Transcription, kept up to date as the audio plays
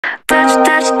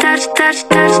touch.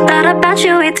 Thought about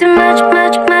you way too much.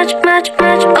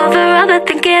 Overall, but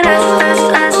thinking us.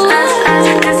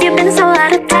 Cause you've been so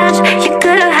out of touch. You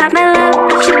could've had my love,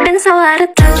 but you've been so out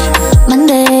of touch.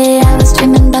 Monday, I was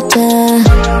dreaming about you.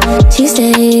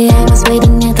 Tuesday, I was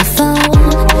waiting at the phone.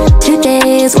 2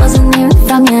 days, wasn't hearing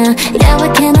from you. Yeah,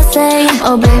 what can I say?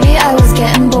 Oh baby, I was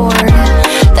getting bored.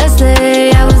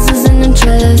 Thursday, I was losing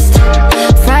interest.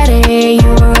 Friday, you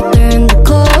were up there in the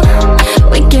cold.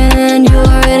 Weekend, you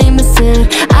already missed it.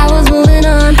 I was moving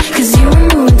on, cause you were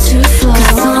moving too slow.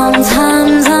 Cause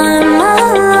sometimes I'm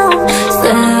alone,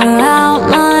 stare out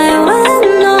my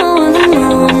window. The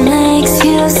moon makes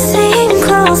you seem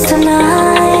close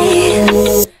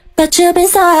tonight, but you've been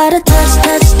so out of touch.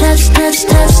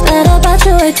 Thought about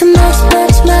you way too much.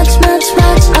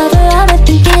 Overall, I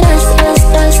think it is us.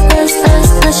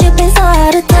 You've been so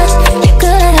out of touch. You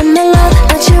could've had my love,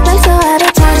 but you've been so out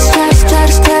of touch.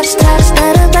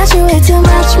 Thought about you way too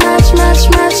much.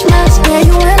 Yeah,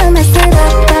 you wanna mess it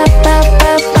up.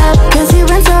 Cause you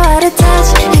been so out of touch.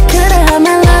 You could've had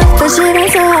my love, but you've been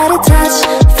so out of touch.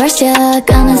 First you're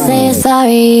gonna say you're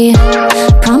sorry.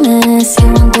 Promise you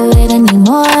won't do it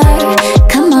anymore.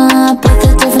 Come up with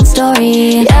a different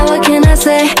story. Yeah, what can I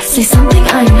say? Say something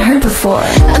I ain't heard before.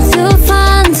 I'm too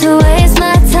fun to waste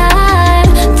my time.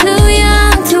 Too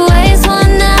young to waste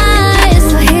one night.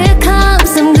 So here comes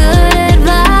some good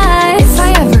advice. If I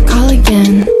ever call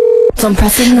again, don't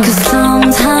press ignore. Cause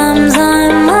sometimes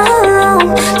I'm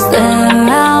alone, stare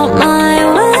out my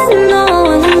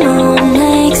window. The moon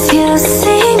makes you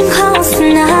seem close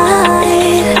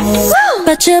tonight. Woo!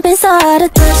 But you've been so out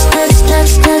of touch.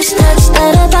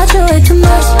 Thought about you way too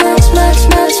much.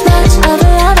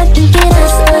 Overall, I think it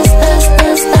is us.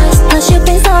 But you've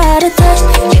been so out of touch.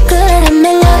 You could've had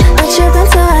my love, but you've been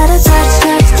so out of touch.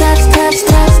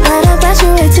 Thought about you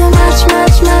way too much.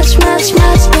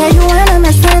 Yeah, you wanna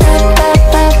mess it up.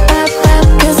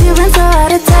 Cause you've been so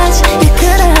out of touch. You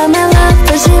could've had my love,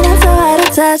 but you've been so out of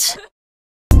touch.